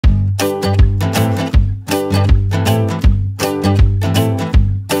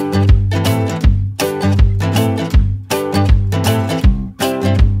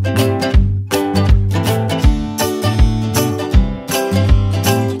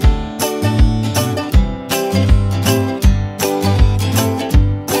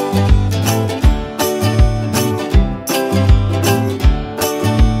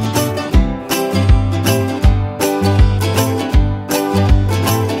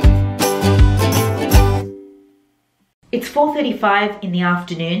4:35 in the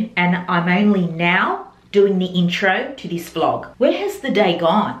afternoon and I'm only now doing the intro to this vlog. Where has the day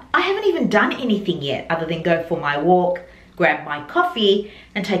gone? I haven't even done anything yet other than go for my walk, grab my coffee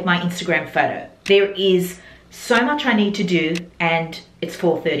and take my Instagram photo. There is so much I need to do and it's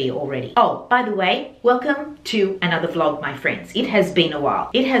 4:30 already. Oh, by the way, welcome to another vlog, my friends. It has been a while.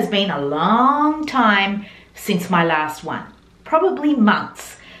 It has been a long time since my last one, probably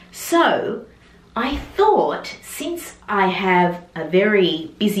months. So I thought since I have a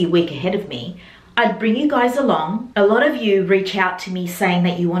very busy week ahead of me, I'd bring you guys along. A lot of you reach out to me saying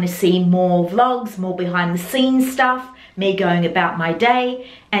that you want to see more vlogs, more behind the scenes stuff, me going about my day.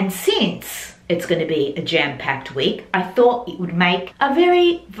 And since it's going to be a jam-packed week, I thought it would make a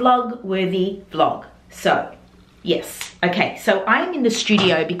very vlog-worthy vlog. So, yes. Okay, so I'm in the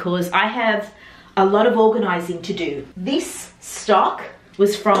studio because I have a lot of organizing to do. This stock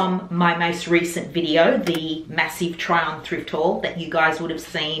was from my most recent video, the massive try-on thrift haul that you guys would have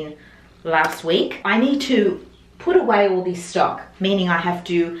seen last week. I need to put away all this stock, meaning I have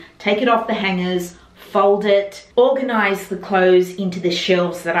to take it off the hangers, fold it, organize the clothes into the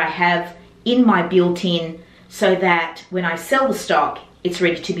shelves that I have in my built-in so that when I sell the stock, it's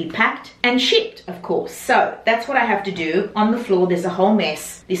ready to be packed and shipped, of course. So that's what I have to do. On the floor, there's a whole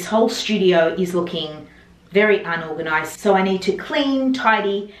mess. This whole studio is looking very unorganized. So I need to clean,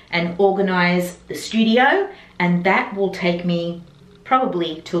 tidy, and organize the studio, and that will take me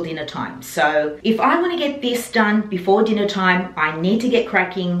probably till dinner time. So if I want to get this done before dinner time, I need to get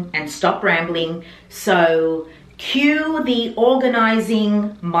cracking and stop rambling. So cue the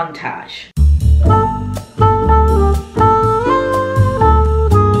organizing montage.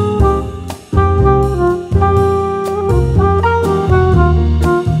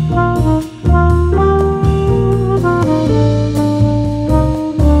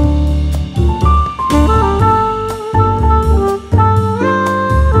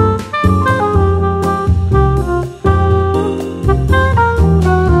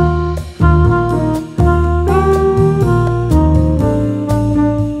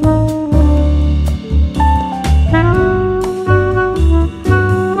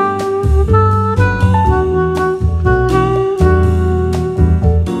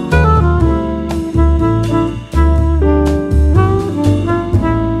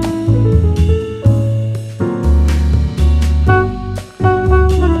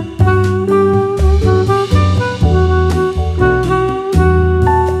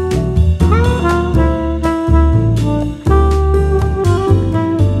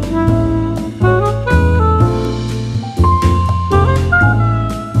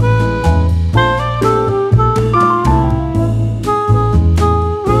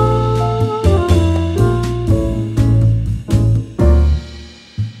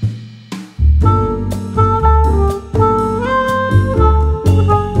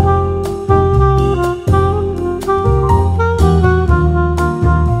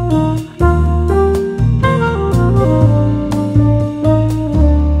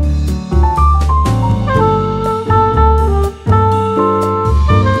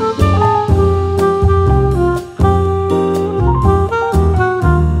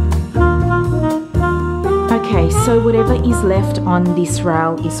 So whatever is left on this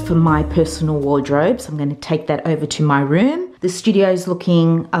rail is for my personal wardrobe. So I'm going to take that over to my room. The studio is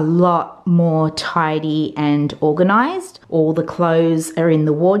looking a lot more tidy and organized. All the clothes are in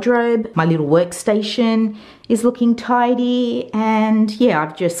the wardrobe. My little workstation is looking tidy. And yeah,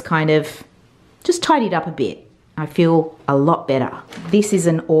 I've just kind of tidied up a bit. I feel a lot better. This is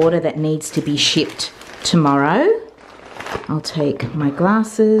an order that needs to be shipped tomorrow. I'll take my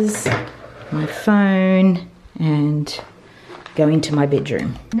glasses, my phone, and go into my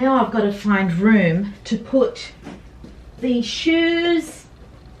bedroom. Now I've got to find room to put the shoes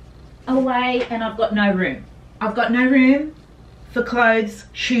away, and I've got no room. I've got no room for clothes,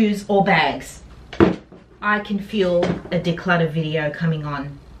 shoes, or bags. I can feel a declutter video coming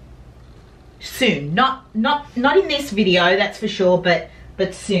on soon. Not in this video, that's for sure, but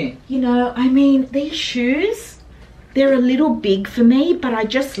soon. You know, I mean, these shoes, they're a little big for me, but I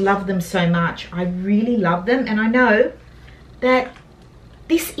just love them so much. I really love them, and I know that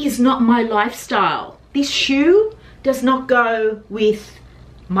this is not my lifestyle. This shoe does not go with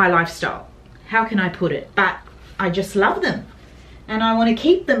my lifestyle. How can I put it? But I just love them, and I want to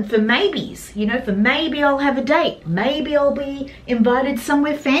keep them for maybes. You know, for maybe I'll have a date. Maybe I'll be invited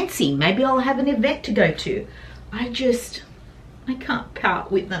somewhere fancy. Maybe I'll have an event to go to. I can't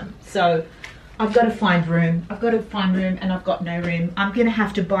part with them. So I've got to find room. I've got to find room, and I've got no room. I'm gonna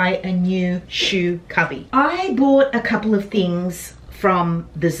have to buy a new shoe cubby. I bought a couple of things from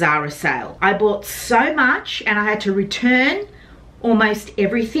the Zara sale. I bought so much and I had to return almost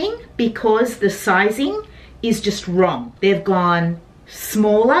everything because the sizing is just wrong. They've gone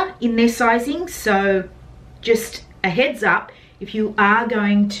smaller in their sizing, so just a heads up, if you are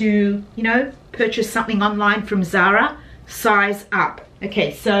going to, you know, purchase something online from Zara, size up.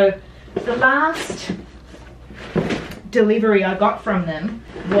 Okay, so the last delivery I got from them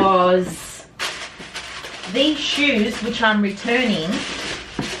was these shoes, which I'm returning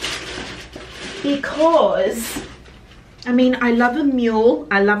because, I mean, I love a mule.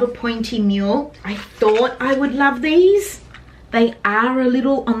 I love a pointy mule. I thought I would love these. They are a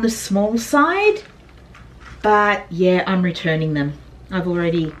little on the small side, but yeah, I'm returning them. I've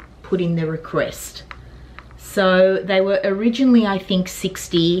already put in the request. So they were originally, I think,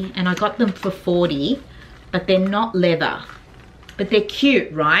 60 and I got them for 40, but they're not leather, but they're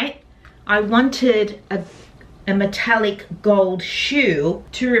cute, right? I wanted a metallic gold shoe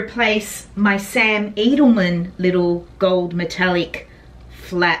to replace my Sam Edelman little gold metallic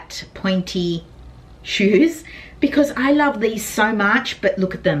flat pointy shoes because I love these so much, but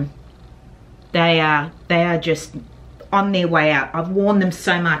look at them. They are just on their way out. I've worn them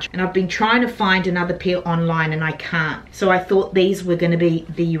so much and I've been trying to find another pair online and I can't. So I thought these were going to be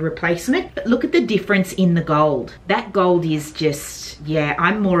the replacement, but look at the difference in the gold. That gold is just, yeah,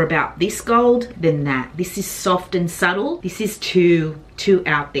 I'm more about this gold than that. This is soft and subtle. This is too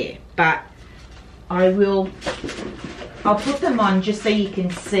out there, but I'll put them on just so you can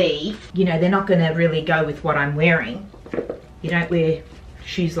see. You know, they're not going to really go with what I'm wearing. You don't wear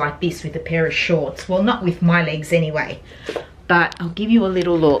shoes like this with a pair of shorts. Well, not with my legs anyway, but I'll give you a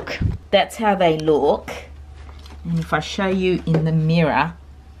little look. That's how they look. And if I show you in the mirror,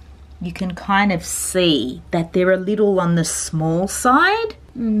 you can kind of see that they're a little on the small side.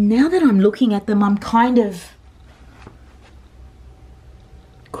 Now that I'm looking at them, I'm kind of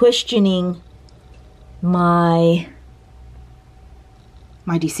questioning my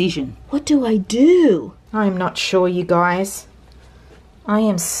decision. What do I do? I'm not sure, you guys. I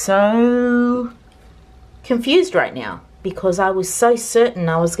am so confused right now because I was so certain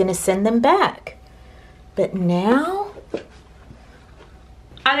I was going to send them back. But now,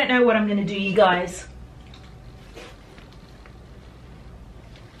 I don't know what I'm going to do, you guys.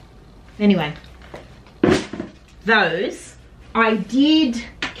 Anyway, those, I did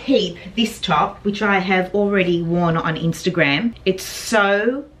keep this top, which I have already worn on Instagram. It's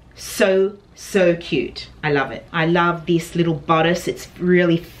so cute. I love it. I love this little bodice. It's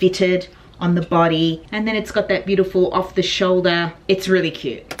really fitted on the body and then it's got that beautiful off the shoulder. It's really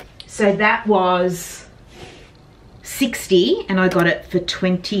cute. So that was 60 and I got it for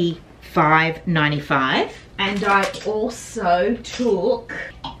 $25.95. And I also took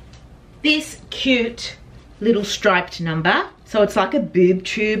this cute little striped number. So it's like a boob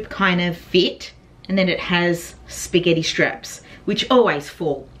tube kind of fit and then it has spaghetti straps, which always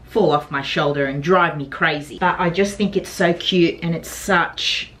fall off my shoulder and drive me crazy. But I just think it's so cute and it's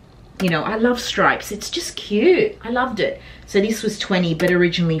such, you know, I love stripes. It's just cute. I loved it. So this was 20 but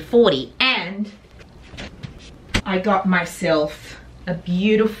originally 40. And I got myself a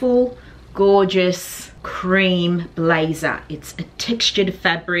beautiful, gorgeous cream blazer. It's a textured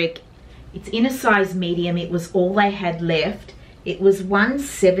fabric. It's in a size medium. It was all they had left. It was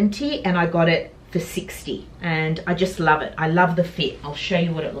 $170 and I got it for 60 and I just love it. I love the fit. I'll show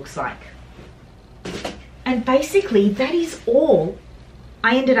you what it looks like. And basically that is all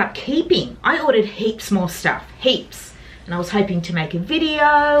I ended up keeping. I ordered heaps more stuff, heaps. And I was hoping to make a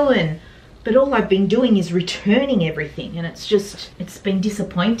video but all I've been doing is returning everything and it's been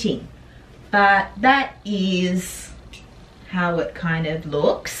disappointing. But that is how it kind of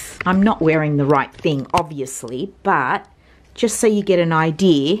looks. I'm not wearing the right thing, obviously, but just so you get an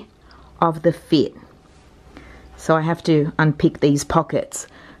idea of the fit. So I have to unpick these pockets,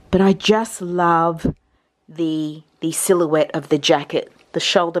 but I just love the silhouette of the jacket, the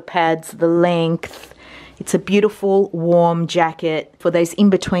shoulder pads, the length. It's a beautiful warm jacket for those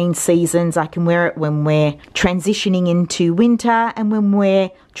in-between seasons. I can wear it when we're transitioning into winter and when we're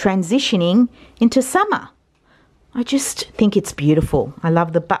transitioning into summer. I just think it's beautiful. I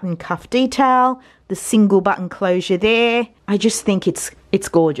love the button cuff detail, the single button closure there. I just think it's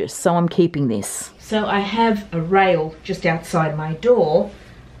gorgeous, so I'm keeping this. So I have a rail just outside my door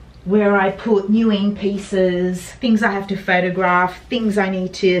where I put new end pieces, things I have to photograph, things I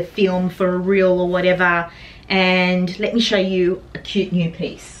need to film for a reel or whatever. And let me show you a cute new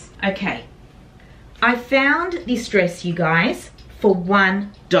piece. Okay, I found this dress, you guys, for $1.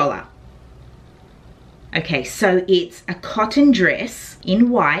 Okay, so it's a cotton dress in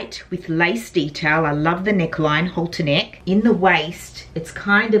white with lace detail. I love the neckline, halter neck. In the waist, it's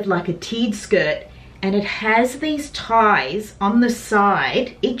kind of like a tiered skirt, and it has these ties on the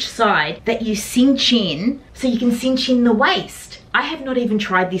side, each side, that you cinch in, so you can cinch in the waist. I have not even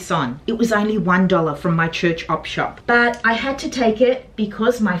tried this on. It was only $1 from my church op shop, but I had to take it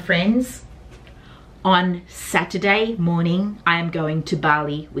because, my friends, on Saturday morning, I am going to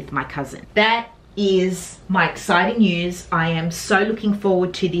Bali with my cousin. That is my exciting news. I am so looking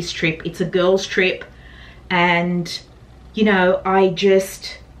forward to this trip. It's a girls' trip, and you know, I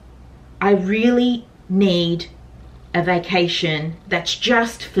really need a vacation that's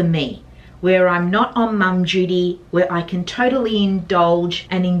just for me, where I'm not on mum duty, where I can totally indulge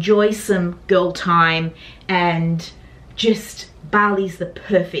and enjoy some girl time, and just Bali's the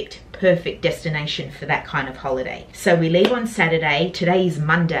perfect destination for that kind of holiday. So we leave on Saturday. Today is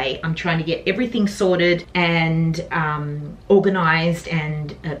Monday. I'm trying to get everything sorted and organized,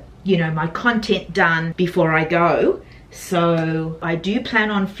 and you know, my content done before I go. So I do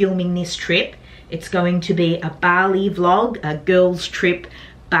plan on filming this trip. It's going to be a Bali vlog, a girls trip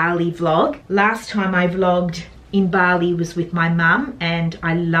Bali vlog. Last time I vlogged in Bali was with my mum, and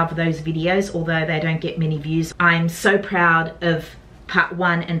I love those videos, although they don't get many views. I'm so proud of part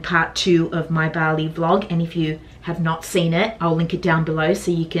 1 and part 2 of my Bali vlog, and if you have not seen it, I'll link it down below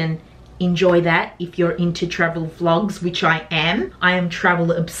so you can enjoy that if you're into travel vlogs, which I am. I am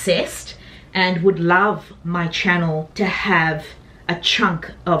travel obsessed and would love my channel to have a chunk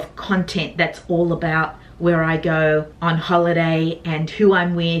of content that's all about where I go on holiday and who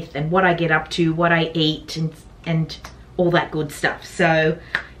I'm with and what I get up to, what I eat, and all that good stuff. So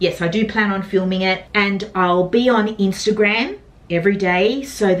yes, I do plan on filming it, and I'll be on Instagram every day,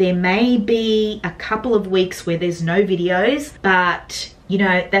 so there may be a couple of weeks where there's no videos, but you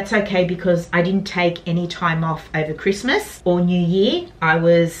know, that's okay because I didn't take any time off over Christmas or New Year. I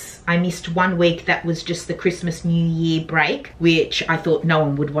missed 1 week. That was just the Christmas New Year break, which I thought no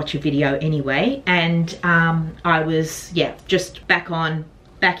one would watch a video anyway. And I was, yeah, just back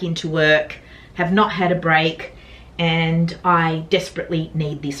into work, have not had a break, and I desperately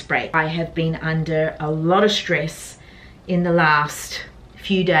need this break. I have been under a lot of stress in the last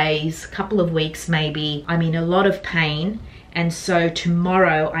few days, couple of weeks maybe. I'm in a lot of pain, and so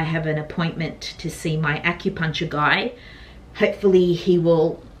tomorrow I have an appointment to see my acupuncture guy. Hopefully he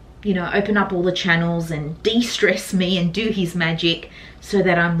will, you know, open up all the channels and de-stress me and do his magic so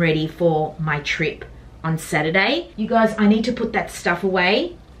that I'm ready for my trip on Saturday. You guys, I need to put that stuff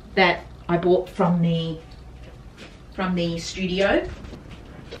away that I bought from the studio.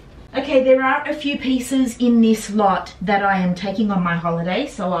 Okay, there are a few pieces in this lot that I am taking on my holiday,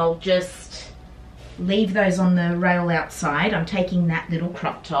 so I'll just leave those on the rail outside. I'm taking that little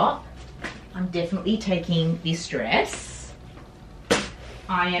crop top. I'm definitely taking this dress.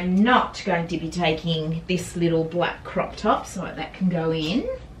 I am not going to be taking this little black crop top, so that can go in.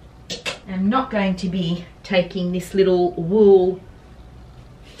 I'm not going to be taking this little wool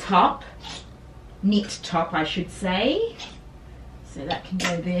top, knit top I should say. So that can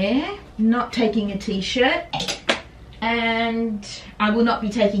go there. Not taking a t-shirt, and I will not be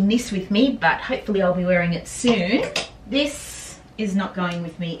taking this with me, but hopefully I'll be wearing it soon. This is not going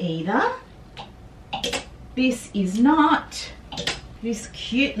with me either. This is not. This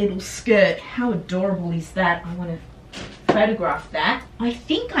cute little skirt, how adorable is that? I want to photograph that. I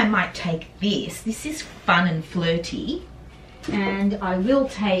think I might take this. This is fun and flirty. And I will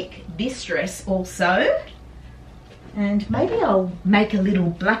take this dress also. And maybe I'll make a little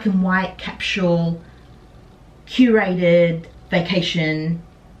black and white capsule curated vacation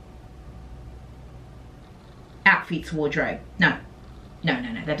outfits wardrobe. No,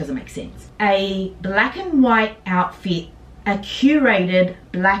 that doesn't make sense. A black and white outfit, a curated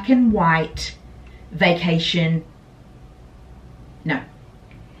black and white vacation. No.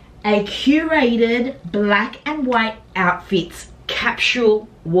 A curated black and white outfits capsule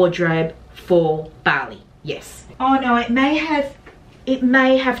wardrobe for Bali. Yes. Oh no, it may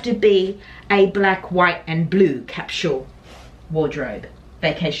have to be a black, white and blue capsule wardrobe,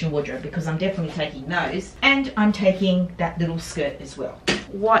 vacation wardrobe, because I'm definitely taking those, and I'm taking that little skirt as well.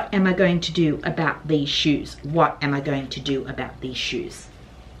 What am I going to do about these shoes? What am I going to do about these shoes?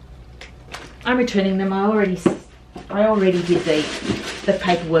 I'm returning them. I already did the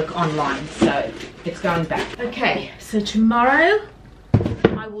paperwork online, so it's going back. Okay, so tomorrow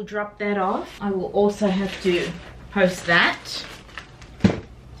I will drop that off. I will also have to post that.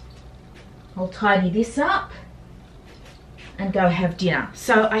 I'll tidy this up and go have dinner.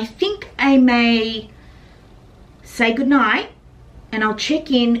 So I think I may say goodnight and I'll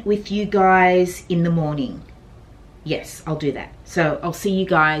check in with you guys in the morning. Yes, I'll do that. So I'll see you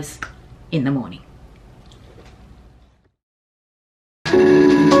guys in the morning.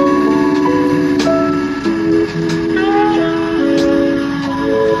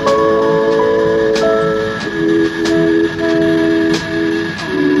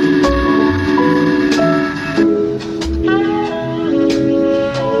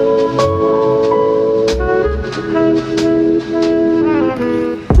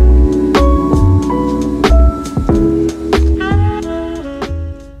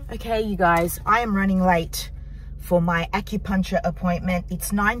 Okay, you guys, I am running late for my acupuncture appointment.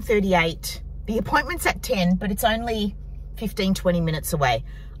 It's 9:38. The appointment's at 10, but it's only 15-20 minutes away.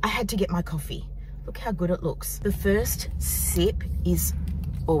 I had to get my coffee. Look how good it looks. The first sip is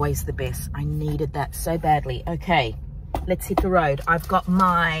always the best. I needed that so badly. Okay, let's hit the road. I've got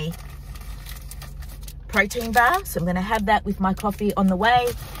my protein bar, so I'm gonna have that with my coffee on the way.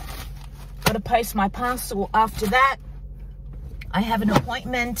 Got to post my parcel after that. I have an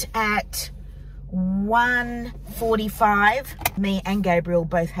appointment at 1:45. Me and Gabriel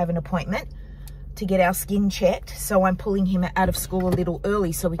both have an appointment to get our skin checked. So I'm pulling him out of school a little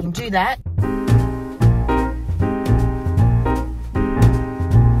early so we can do that.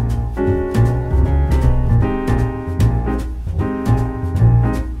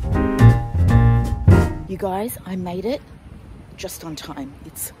 You guys, I made it just on time.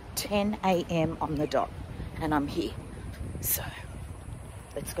 It's 10 a.m. on the dot and I'm here. So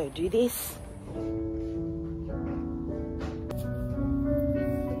let's go do this.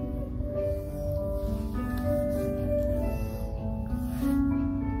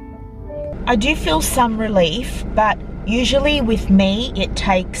 I do feel some relief, but usually with me it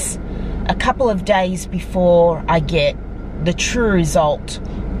takes a couple of days before I get the true result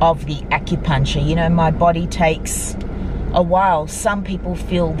of the acupuncture. You know, my body takes a while. Some people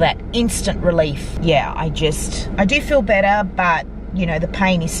feel that instant relief. Yeah, I do feel better, but you know, the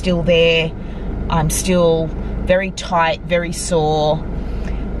pain is still there. I'm still very tight, very sore,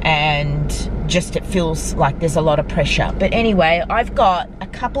 and just it feels like there's a lot of pressure. But anyway, I've got a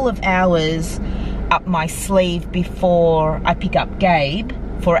couple of hours up my sleeve before I pick up Gabe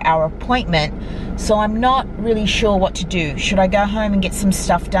for our appointment, so I'm not really sure what to do. Should I go home and get some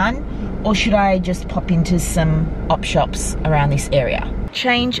stuff done, or should I just pop into some op shops around this area?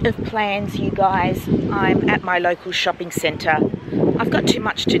 Change of plans, you guys. I'm at my local shopping centre. I've got too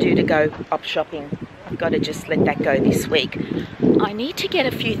much to do to go op shopping. I've got to just let that go this week. I need to get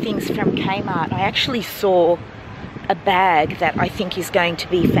a few things from Kmart. I actually saw a bag that I think is going to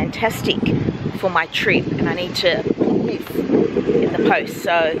be fantastic for my trip, and I need to put this in the post.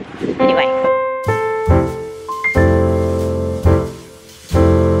 So anyway.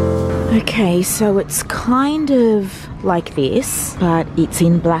 Okay, so it's kind of like this, but it's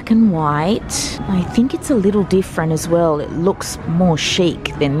in black and white. I think it's a little different as well. It looks more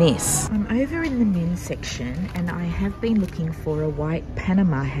chic than this. I'm over in the men's section and I have been looking for a white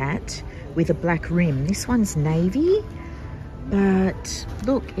Panama hat with a black rim. This one's navy, but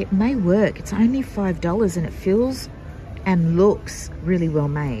look, it may work. It's only $5 and it feels and looks really well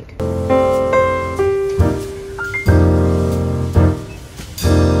made.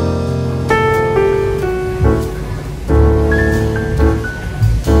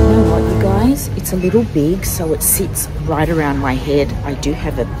 It's a little big, so it sits right around my head. I do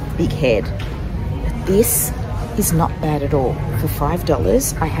have a big head, but this is not bad at all. For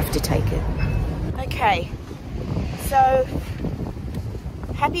 $5, I have to take it. Okay, so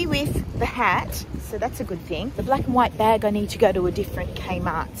happy with the hat, so that's a good thing. The black and white bag, I need to go to a different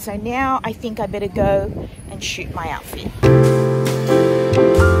Kmart. So now I think I better go and shoot my outfit.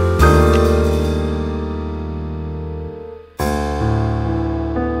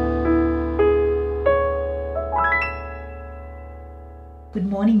 Good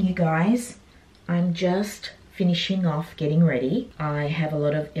morning, you guys. I'm just finishing off getting ready. I have a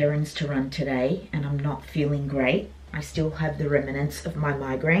lot of errands to run today and I'm not feeling great. I still have the remnants of my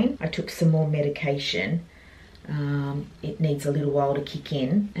migraine. I took some more medication. It needs a little while to kick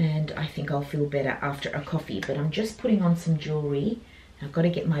in and I think I'll feel better after a coffee, but I'm just putting on some jewelry. I've got to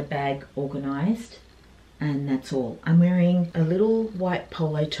get my bag organized and that's all. I'm wearing a little white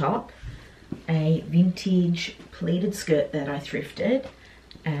polo top, a vintage pleated skirt that I thrifted,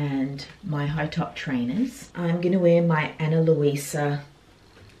 and my high top trainers. I'm gonna wear my Ana Luisa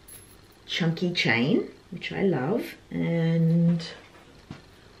chunky chain, which I love, and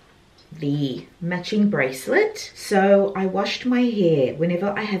the matching bracelet. So I washed my hair. Whenever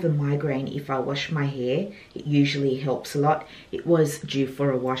I have a migraine, if I wash my hair, it usually helps a lot. It was due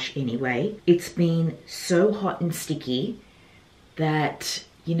for a wash anyway. It's been so hot and sticky that,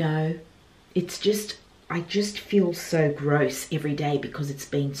 you know, it's just, I just feel so gross every day because it's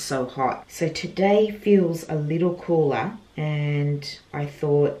been so hot. So today feels a little cooler, and I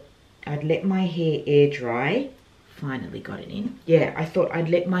thought I'd let my hair air dry. Finally got it in. Yeah, I thought I'd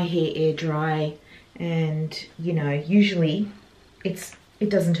let my hair air dry, and you know, usually it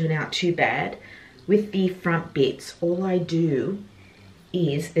doesn't turn out too bad. With the front bits, all I do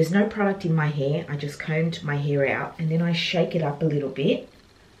is, there's no product in my hair, I just combed my hair out, and then I shake it up a little bit,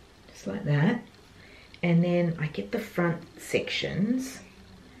 just like that. And then I get the front sections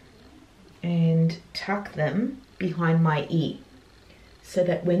and tuck them behind my ear, so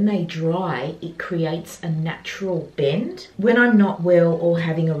that when they dry, it creates a natural bend. When I'm not well or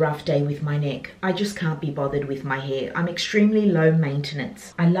having a rough day with my neck, I just can't be bothered with my hair. I'm extremely low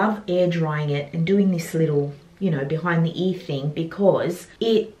maintenance. I love air drying it and doing this little, you know, behind the ear thing, because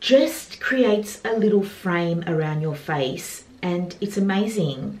it just creates a little frame around your face. And it's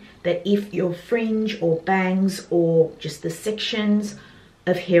amazing that if your fringe or bangs or just the sections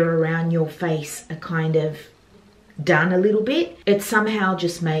of hair around your face are kind of done a little bit, it somehow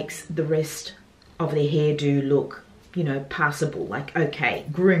just makes the rest of the hairdo look, you know, passable, like okay,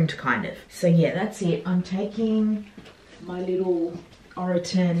 groomed kind of. So yeah, that's it. I'm taking my little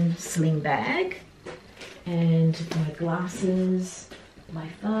Oroton sling bag and my glasses, my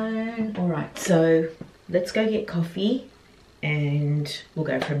phone. All right, so let's go get coffee and we'll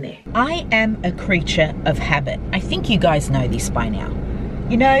go from there. I am a creature of habit. I think you guys know this by now.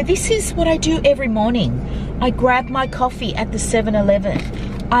 You know, this is what I do every morning. I grab my coffee at the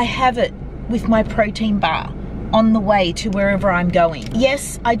 7-Eleven. I have it with my protein bar on the way to wherever I'm going.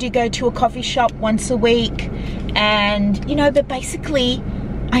 Yes, I do go to a coffee shop once a week, and you know, but basically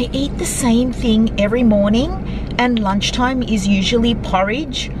I eat the same thing every morning, and lunchtime is usually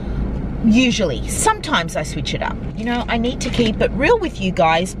porridge. Usually. Sometimes I switch it up. You know, I need to keep it real with you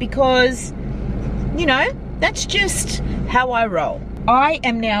guys because, you know, that's just how I roll. I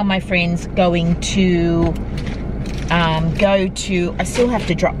am now, my friends, going to I still have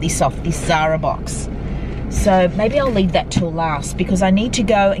to drop this off, this Zara box. So maybe I'll leave that till last, because I need to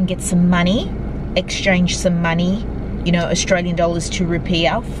go and get some money, exchange some money, you know, Australian dollars to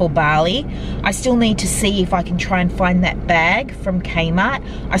rupiah for Bali. I still need to see if I can try and find that bag from Kmart.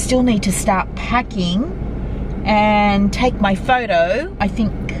 I still need to start packing and take my photo. I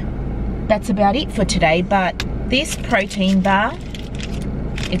think that's about it for today, but this protein bar,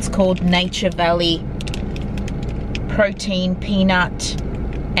 it's called Nature Valley Protein Peanut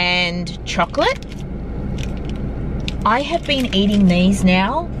and Chocolate. I have been eating these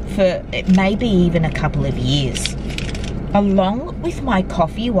now for maybe even a couple of years, along with my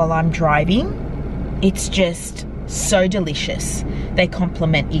coffee while I'm driving. It's just so delicious. They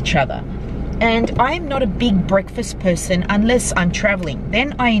complement each other. And I'm not a big breakfast person unless I'm traveling.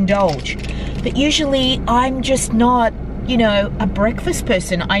 Then I indulge. But usually I'm just not, you know, a breakfast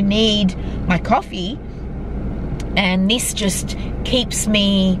person. I need my coffee, and this just keeps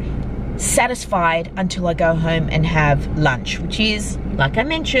me satisfied until I go home and have lunch, which is, like I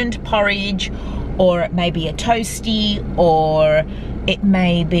mentioned, porridge, or it may be a toasty, or it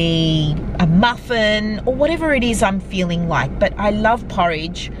may be a muffin, or whatever it is I'm feeling like. But I love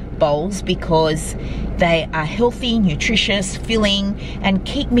porridge bowls because they are healthy, nutritious, filling, and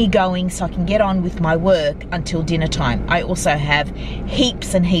keep me going so I can get on with my work until dinner time. I also have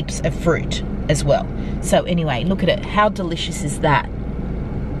heaps and heaps of fruit as well. So anyway, look at it. How delicious is that?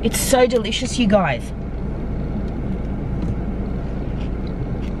 It's so delicious, you guys.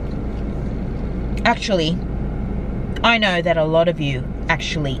 Actually, I know that a lot of you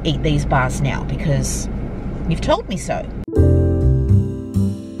actually eat these bars now because you've told me so.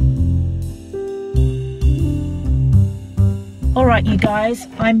 Alright, you guys,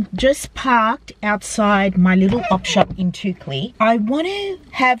 I'm just parked outside my little op shop in Tukli. I want to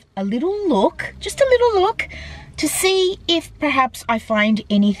have a little look, just a little look, to see if perhaps I find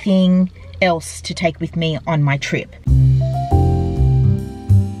anything else to take with me on my trip.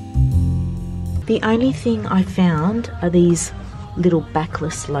 The only thing I found are these little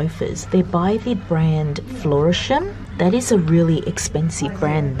backless loafers. They're by the brand Florisham. That is a really expensive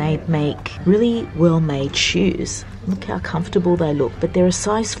brand. They make really well-made shoes. Look how comfortable they look, but they're a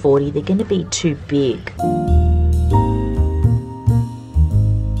size 40. They're going to be too big.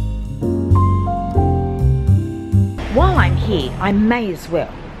 While I'm here, I may as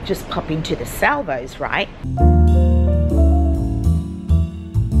well just pop into the Salvos, right?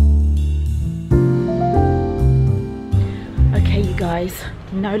 Okay, you guys,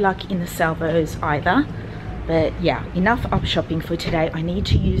 no luck in the Salvos either. But yeah, enough op shopping for today. I need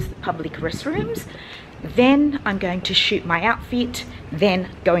to use the public restrooms, then I'm going to shoot my outfit, then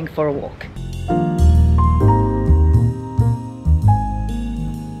going for a walk.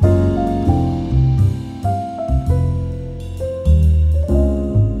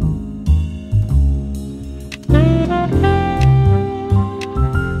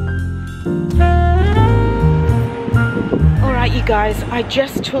 Alright you guys, I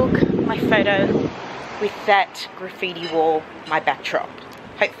just took my photo with that graffiti wall, my backdrop.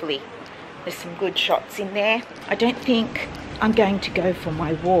 Hopefully there's some good shots in there. I don't think I'm going to go for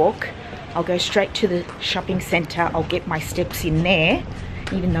my walk. I'll go straight to the shopping centre. I'll get my steps in there,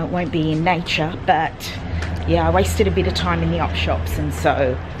 even though it won't be in nature. But yeah, I wasted a bit of time in the op shops, and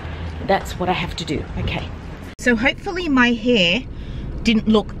so that's what I have to do. Okay. So hopefully my hair didn't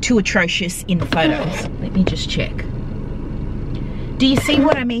look too atrocious in the photos. Let me just check. Do you see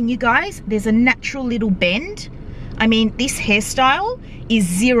what I mean, you guys? There's a natural little bend. I mean, this hairstyle is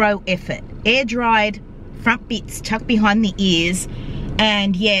zero effort. Air dried, front bits tucked behind the ears,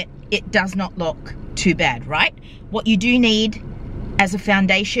 and yet it does not look too bad, right? What you do need as a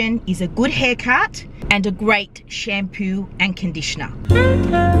foundation is a good haircut and a great shampoo and conditioner.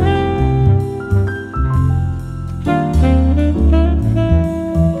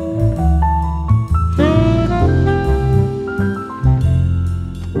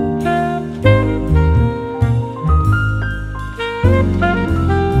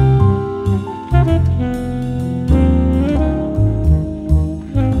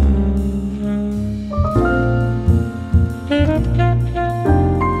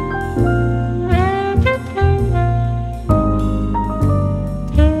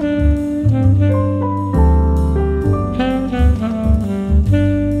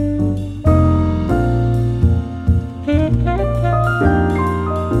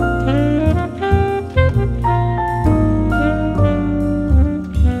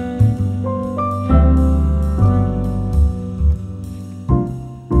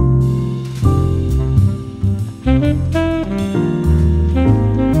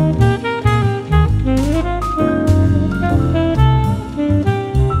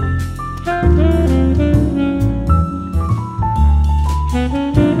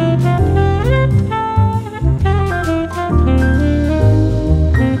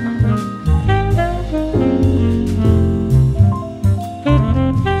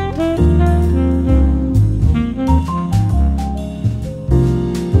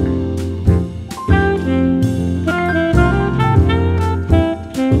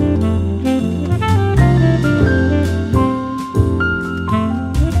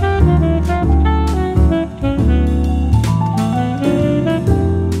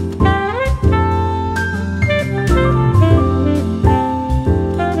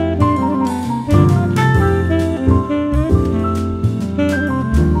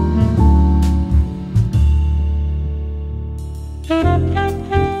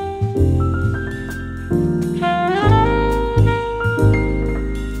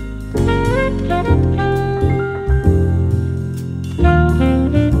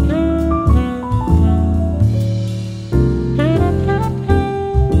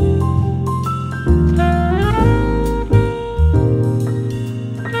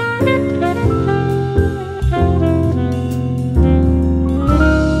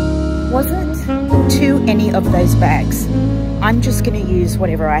 Any of those bags. I'm just going to use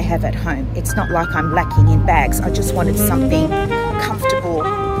whatever I have at home. It's not like I'm lacking in bags. I just wanted something comfortable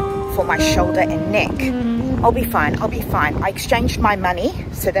for my shoulder and neck. I'll be fine, I'll be fine. I exchanged my money,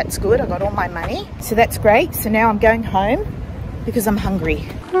 so that's good. I got all my money, so that's great. So now I'm going home because I'm hungry.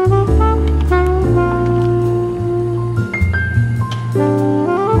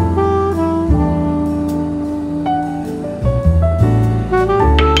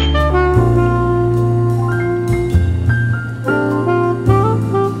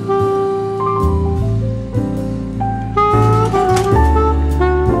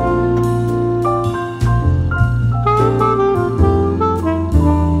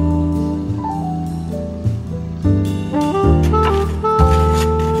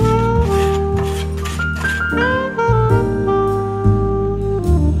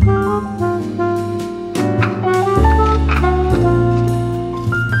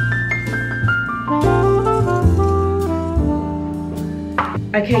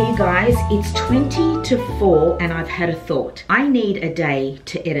 Okay, you guys, it's 20 to 4 and I've had a thought. I need a day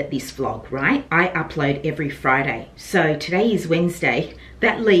to edit this vlog, right? I upload every Friday. So today is Wednesday.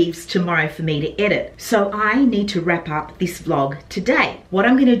 that leaves tomorrow for me to edit. So I need to wrap up this vlog today. What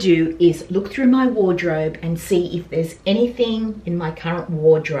I'm gonna do is look through my wardrobe and see if there's anything in my current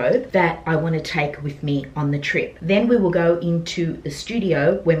wardrobe that I wanna take with me on the trip. Then we will go into the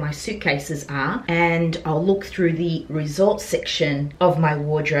studio where my suitcases are, and I'll look through the resort section of my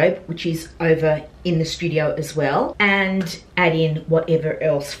wardrobe, which is over in the studio as well, and add in whatever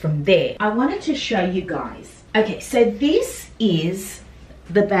else from there. I wanted to show you guys. Okay, so this is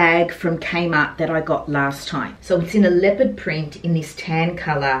the bag from Kmart that I got last time. So it's in a leopard print in this tan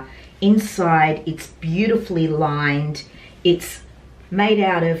color. Inside it's beautifully lined. It's made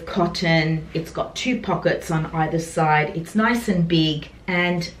out of cotton. It's got 2 pockets on either side. It's nice and big,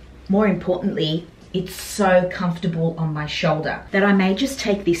 and more importantly, it's so comfortable on my shoulder that I may just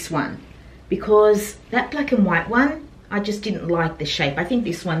take this one, because that black and white one, I just didn't like the shape. I think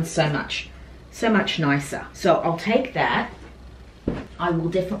this one's so much nicer. So I'll take that. I will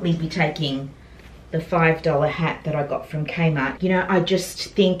definitely be taking the $5 hat that I got from Kmart. You know, I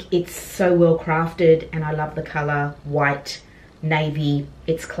just think it's so well crafted, and I love the color, white, navy,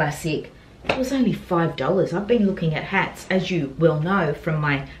 it's classic. It was only $5. I've been looking at hats, as you well know from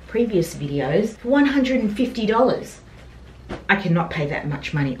my previous videos, for $150. I cannot pay that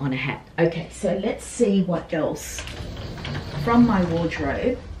much money on a hat. Okay, so let's see what else from my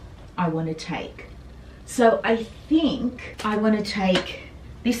wardrobe I want to take. So I think I want to take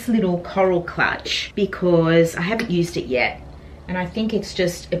this little coral clutch because I haven't used it yet, and I think it's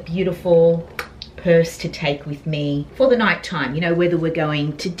just a beautiful purse to take with me for the night time, you know, whether we're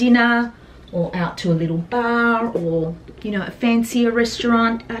going to dinner or out to a little bar or, you know, a fancier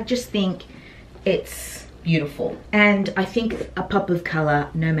restaurant. I just think it's beautiful, and I think a pop of color,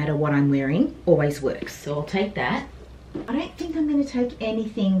 no matter what I'm wearing, always works. So I'll take that. I don't think I'm going to take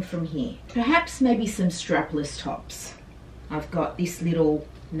anything from here. Perhaps maybe some strapless tops. I've got this little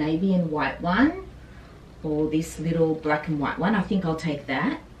navy and white one, or this little black and white one. I think I'll take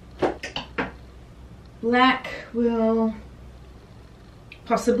that. Black will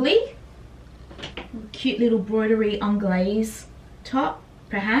possibly. Cute little broderie anglaise top,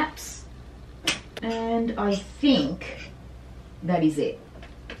 perhaps. And I think that is it.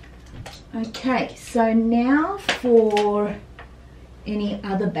 Okay, so now for any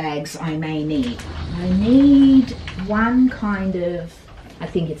other bags I may need. I need one kind of, I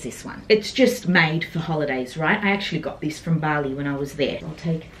think it's this one. It's just made for holidays, right? I actually got this from Bali when I was there. I'll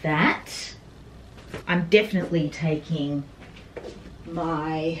take that. I'm definitely taking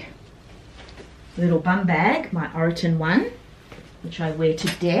my little bum bag, my Oriton one, which I wear to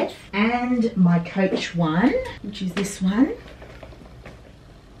death, and my Coach one, which is this one,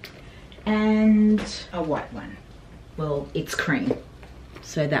 and a white one. Well, it's cream,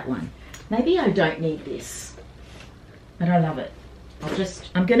 so that one. Maybe I don't need this, but I love it.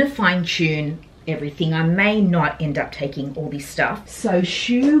 I'm gonna fine tune everything. I may not end up taking all this stuff. So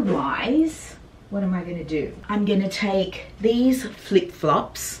shoe wise, what am I gonna do? I'm gonna take these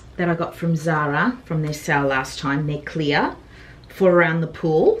flip-flops that I got from Zara from their sale last time. They're clear, for around the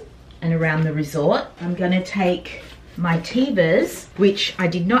pool and around the resort. I'm gonna take my Tevas, which I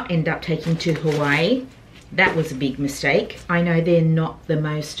did not end up taking to Hawaii. That was a big mistake. I know they're not the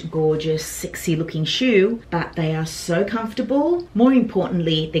most gorgeous, sexy looking shoe, but they are so comfortable. More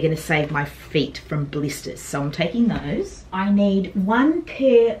importantly, they're gonna save my feet from blisters, so I'm taking those. I need one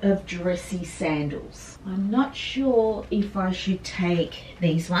pair of dressy sandals. I'm not sure if I should take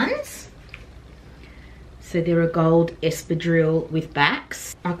these ones. So they're a gold espadrille with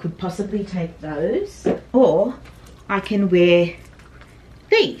backs. I could possibly take those, or I can wear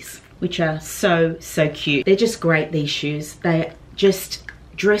these, which are so cute. They're just great, these shoes. They just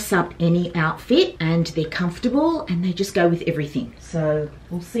dress up any outfit, and they're comfortable, and they just go with everything. So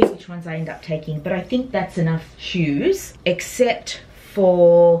we'll see which ones I end up taking, but I think that's enough shoes, except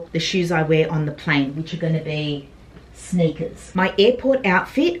for the shoes I wear on the plane, which are gonna be sneakers. My airport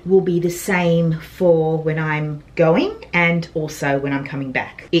outfit will be the same for when I'm going and also when I'm coming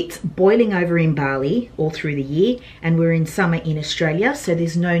back. It's boiling over in Bali all through the year, and we're in summer in Australia, so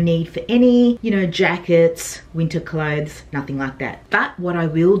there's no need for any, you know, jackets, winter clothes, nothing like that. But what I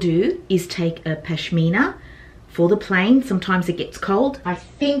will do is take a pashmina for the plane. Sometimes it gets cold. I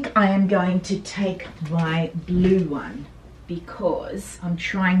think I am going to take my blue one because I'm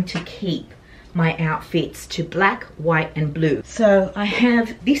trying to keep my outfits to black, white and blue. So I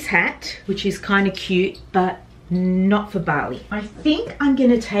have this hat, which is kind of cute, but not for Bali. I think I'm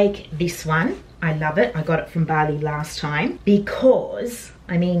gonna take this one. I love it. I got it from Bali last time because,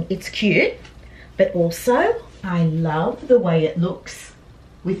 I mean, it's cute, but also I love the way it looks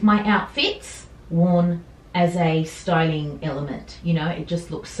with my outfits worn as a styling element. You know, it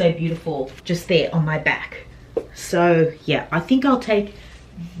just looks so beautiful just there on my back. So yeah, I think I'll take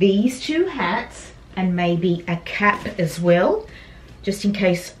these two hats and maybe a cap as well, just in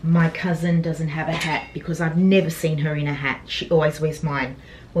case my cousin doesn't have a hat, because I've never seen her in a hat. She always wears mine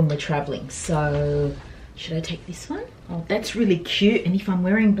when we're traveling. So should I take this one? Oh, that's really cute. And if I'm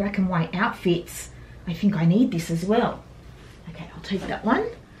wearing black and white outfits, I think I need this as well. Okay, I'll take that one.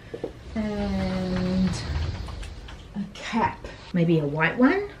 And a cap, maybe a white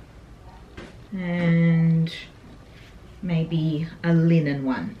one, and maybe a linen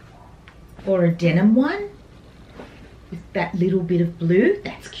one, or a denim one with that little bit of blue.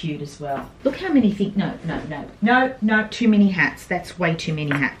 That's cute as well. Look how many things. No, too many hats. That's way too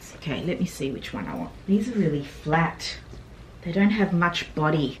many hats. Okay, let me see which one I want. These are really flat. They don't have much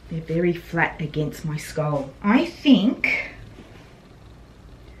body. They're very flat against my skull. I think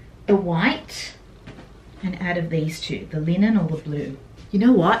the white, and out of these two, the linen or the blue. You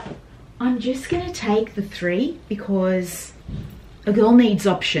know what? I'm just gonna take the three because a girl needs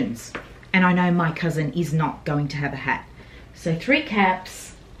options. And I know my cousin is not going to have a hat. So 3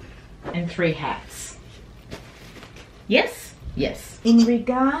 caps and 3 hats. Yes? Yes. In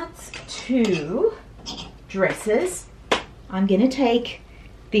regards to dresses, I'm gonna take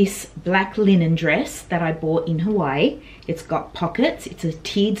this black linen dress that I bought in Hawaii. It's got pockets, it's a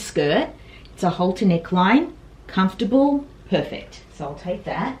tiered skirt, it's a halter neckline, comfortable, perfect. So I'll take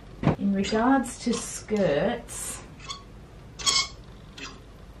that. In regards to skirts,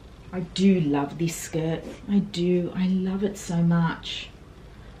 I do love this skirt. I do. I love it so much.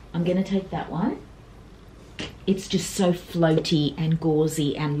 I'm going to take that one. It's just so floaty and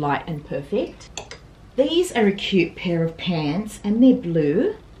gauzy and light and perfect. These are a cute pair of pants and they're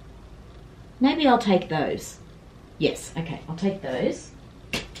blue. Maybe I'll take those. Yes, okay, I'll take those.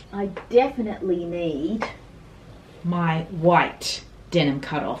 I definitely need my white denim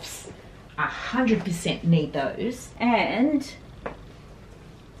cutoffs. 100% need those. And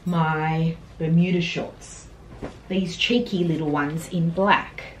my Bermuda shorts. These cheeky little ones in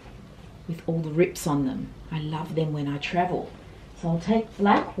black with all the rips on them. I love them when I travel. So I'll take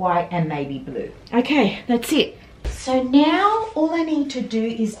black, white, and maybe blue. Okay, that's it. So now all I need to do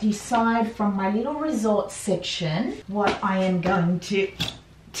is decide from my little resort section what I am going to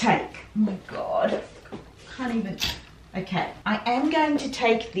take. Oh my God, can't even. Okay, I am going to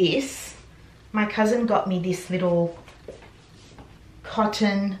take this. My cousin got me this little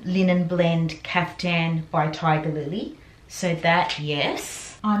cotton linen blend caftan by Tiger Lily. So that,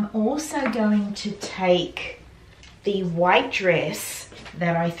 yes. I'm also going to take the white dress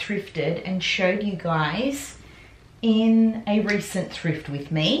that I thrifted and showed you guys in a recent thrift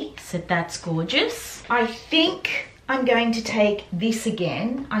with me. So that's gorgeous. I think I'm going to take this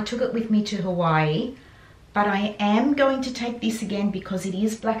again. I took it with me to Hawaii, but I am going to take this again because it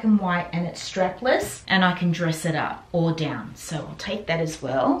is black and white and it's strapless and I can dress it up or down. So I'll take that as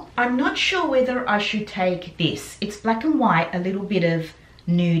well. I'm not sure whether I should take this. It's black and white, a little bit of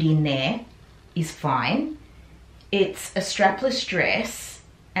nude in there is fine. It's a strapless dress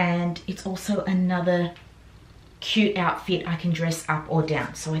and it's also another cute outfit I can dress up or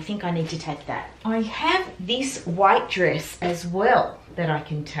down. So I think I need to take that. I have this white dress as well that I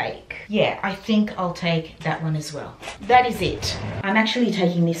can take. Yeah, I think I'll take that one as well. That is it. I'm actually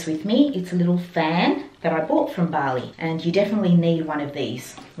taking this with me. It's a little fan that I bought from Bali, and you definitely need one of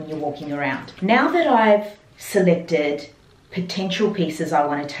these when you're walking around. Now that I've selected potential pieces I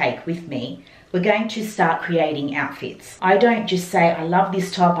want to take with me, we're going to start creating outfits. I don't just say, I love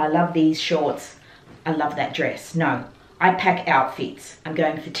this top, I love these shorts, I love that dress. No, I pack outfits. I'm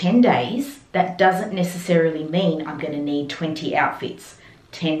going for 10 days. That doesn't necessarily mean I'm going to need 20 outfits.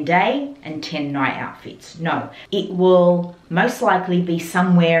 10 day and 10 night outfits. No, it will most likely be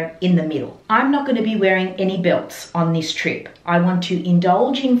somewhere in the middle. I'm not going to be wearing any belts on this trip. I want to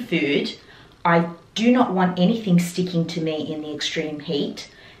indulge in food. I do not want anything sticking to me in the extreme heat.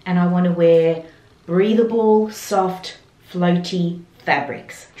 And I want to wear breathable, soft, floaty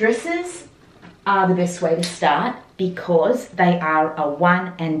fabrics. Dresses are the best way to start because they are a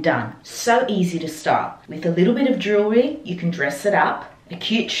one and done. So easy to start. With a little bit of jewelry, you can dress it up. A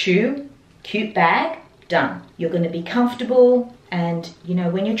cute shoe, cute bag, done. You're going to be comfortable, and you know,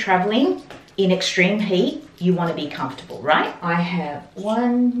 when you're traveling in extreme heat, you want to be comfortable, right? I have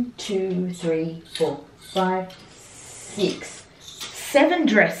 1, 2, 3, 4, 5, 6, 7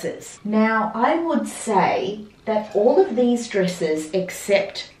 dresses. Now, I would say that all of these dresses,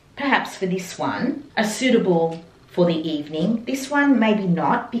 except perhaps for this one, are suitable for the evening. This one maybe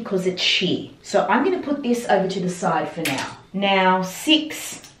not because it's sheer. So I'm going to put this over to the side for now. Now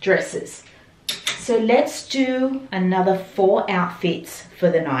 6 dresses. So let's do another 4 outfits for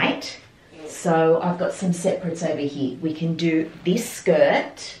the night. So I've got some separates over here. We can do this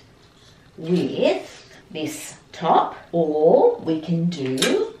skirt with this top, or we can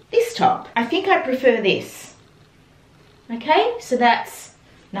do this top. I think I prefer this. Okay, so that's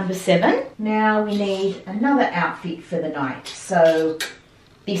number 7. Now we need another outfit for the night. So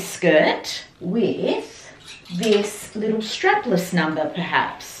this skirt with this little strapless number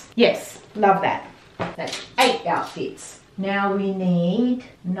perhaps. Yes, love that. That's 8 outfits. Now we need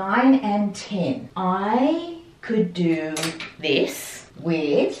 9 and 10. I could do this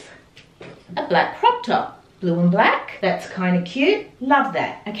with a black crop top. Blue and black. That's kind of cute. Love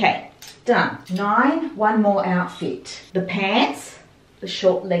that. Okay, done. 9, one more outfit. The pants, the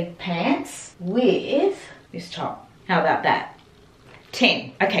short leg pants with this top. How about that?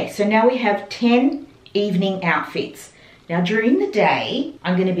 10. Okay, so now we have 10 evening outfits. Now during the day,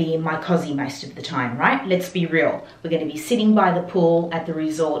 I'm going to be in my cozy most of the time, right? Let's be real. We're going to be sitting by the pool at the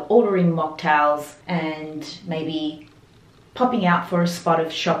resort, ordering mocktails and maybe popping out for a spot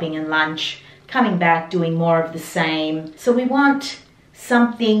of shopping and lunch, coming back, doing more of the same. So we want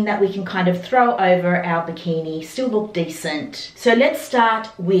something that we can kind of throw over our bikini, still look decent. So let's start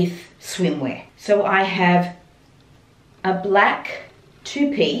with swimwear. So I have a black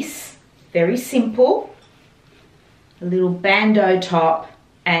 2-piece, very simple, a little bandeau top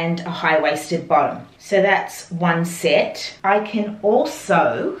and a high-waisted bottom. So that's one set. I can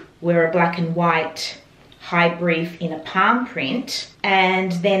also wear a black and white high brief in a palm print,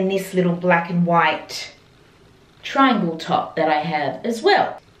 and then this little black and white triangle top that I have as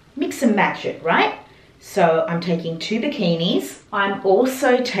well. Mix and match it, right? So I'm taking 2 bikinis. I'm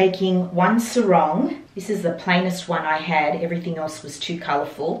also taking 1 sarong. This is the plainest one I had. Everything else was too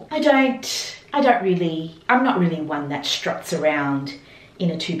colourful. I'm not really one that struts around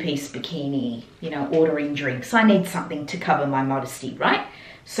in a 2-piece bikini, you know, ordering drinks. I need something to cover my modesty, right?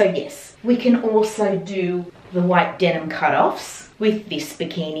 So yes, we can also do the white denim cutoffs with this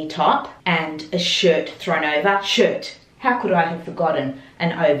bikini top and a shirt thrown over. Shirt. How could I have forgotten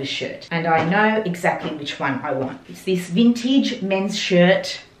an overshirt? And I know exactly which one I want. It's this vintage men's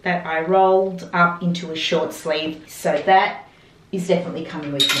shirt that I rolled up into a short sleeve. So that is definitely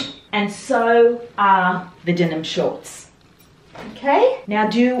coming with me. And so are the denim shorts. Okay, now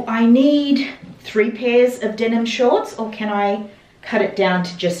do I need 3 pairs of denim shorts, or can I cut it down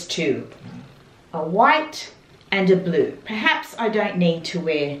to just 2? A white and a blue. Perhaps I don't need to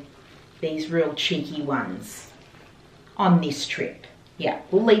wear these real cheeky ones on this trip. Yeah,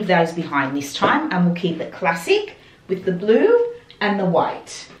 we'll leave those behind this time and we'll keep it classic with the blue and the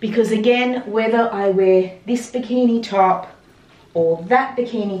white. Because again, whether I wear this bikini top or that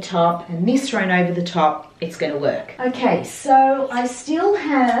bikini top and this thrown over the top, it's going to work. Okay, so I still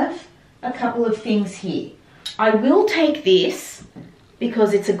have a couple of things here. I will take this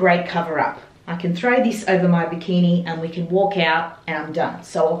because it's a great cover up. I can throw this over my bikini and we can walk out and I'm done.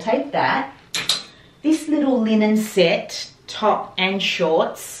 So I'll take that. This little linen set, top and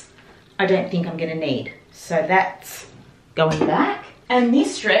shorts, I don't think I'm going to need. So that's going back. And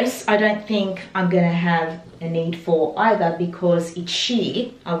this dress, I don't think I'm going to have a need for either because it's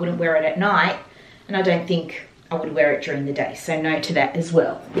sheer. I wouldn't wear it at night and I don't think I would wear it during the day. So no to that as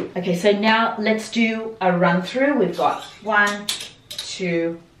well. Okay, so now let's do a run through. We've got 1,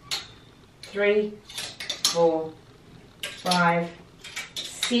 2, 3, 4, 5,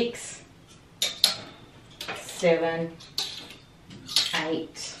 6, 7,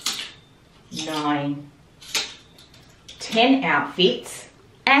 8, 9, 10 outfits.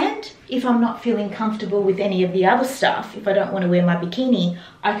 And if I'm not feeling comfortable with any of the other stuff, if I don't want to wear my bikini,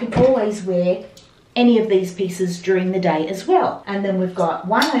 I can always wear any of these pieces during the day as well. And then we've got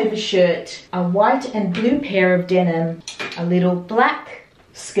 1 overshirt, a white and blue pair of denim, a little black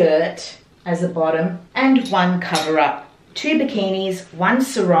skirt as a bottom, and 1 cover up. 2 bikinis, 1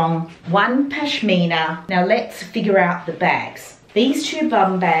 sarong, 1 pashmina. Now let's figure out the bags. These 2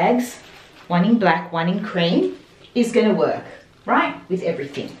 bum bags, 1 in black, 1 in cream, is going to work, right, with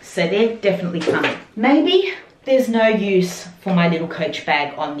everything. So they're definitely coming. Maybe there's no use for my little Coach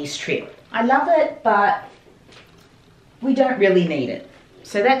bag on this trip. I love it, but we don't really need it.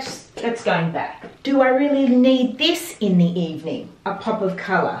 So that's going back. Do I really need this in the evening? A pop of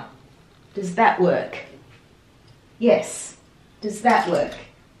colour. Does that work? Yes. Does that work?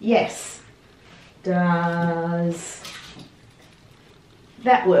 Yes. Does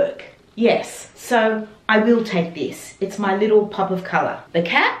that work? Yes. So I will take this. It's my little pop of colour. The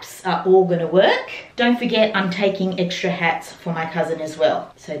caps are all going to work. Don't forget I'm taking extra hats for my cousin as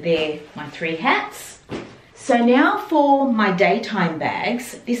well. So they're my 3 hats. So now for my daytime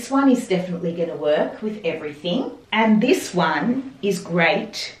bags. This one is definitely going to work with everything. And this one is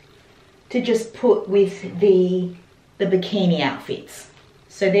great to just put with the bikini outfits.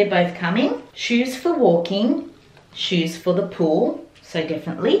 So they're both coming. Shoes for walking, shoes for the pool, so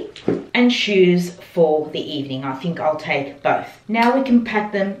definitely, and shoes for the evening. I think I'll take both. Now we can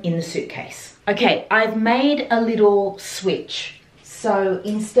pack them in the suitcase. Okay, I've made a little switch. So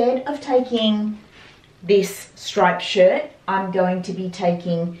instead of taking this striped shirt, I'm going to be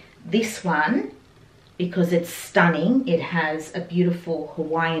taking this one because it's stunning. It has a beautiful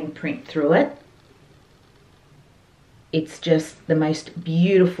Hawaiian print through it. It's just the most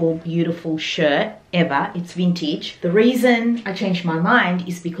beautiful, beautiful shirt ever. It's vintage. The reason I changed my mind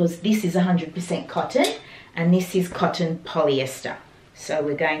is because this is 100% cotton and this is cotton polyester. So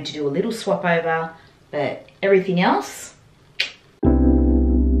we're going to do a little swap over, but everything else,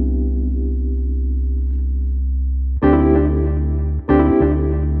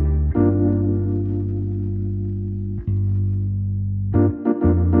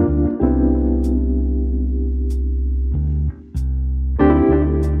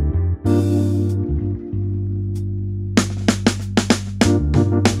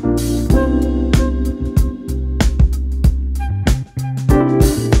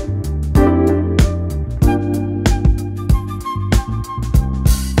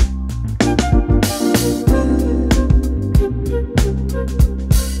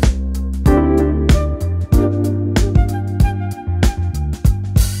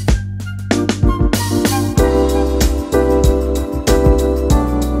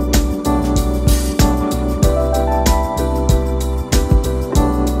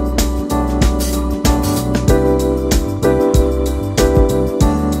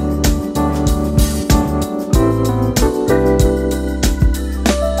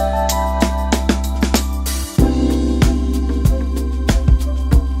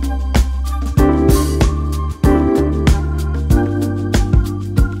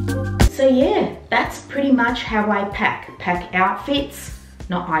 how I pack outfits,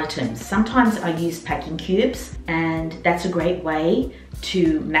 not items. Sometimes I use packing cubes and that's a great way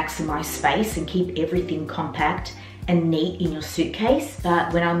to maximize space and keep everything compact and neat in your suitcase.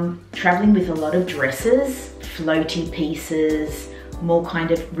 But when I'm traveling with a lot of dresses, floaty pieces, more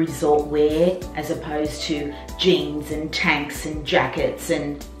kind of resort wear as opposed to jeans and tanks and jackets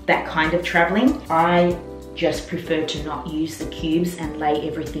and that kind of traveling, I just prefer to not use the cubes and lay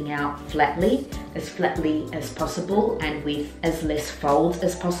everything out flatly as possible and with as less folds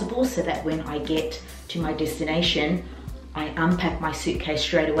as possible, so that when I get to my destination, I unpack my suitcase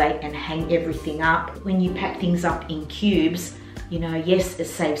straight away and hang everything up. When you pack things up in cubes, you know, yes, it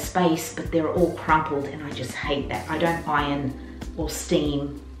saves space, but they're all crumpled and I just hate that. I don't iron or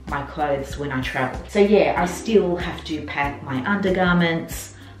steam my clothes when I travel. So yeah, I still have to pack my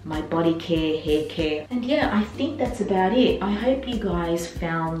undergarments, my body care, hair care. And yeah, I think that's about it. I hope you guys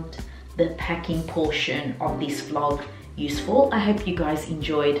found the packing portion of this vlog useful. I hope you guys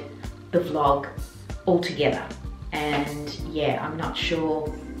enjoyed the vlog altogether. And yeah, I'm not sure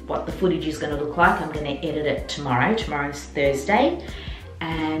what the footage is going to look like. I'm going to edit it tomorrow. Tomorrow's Thursday.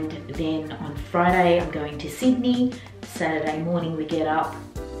 And then on Friday, I'm going to Sydney. Saturday morning, we get up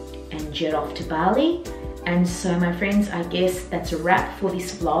and jet off to Bali. And so my friends, I guess that's a wrap for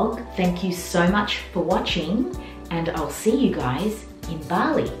this vlog. Thank you so much for watching and I'll see you guys in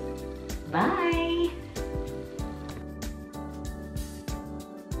Bali. Bye.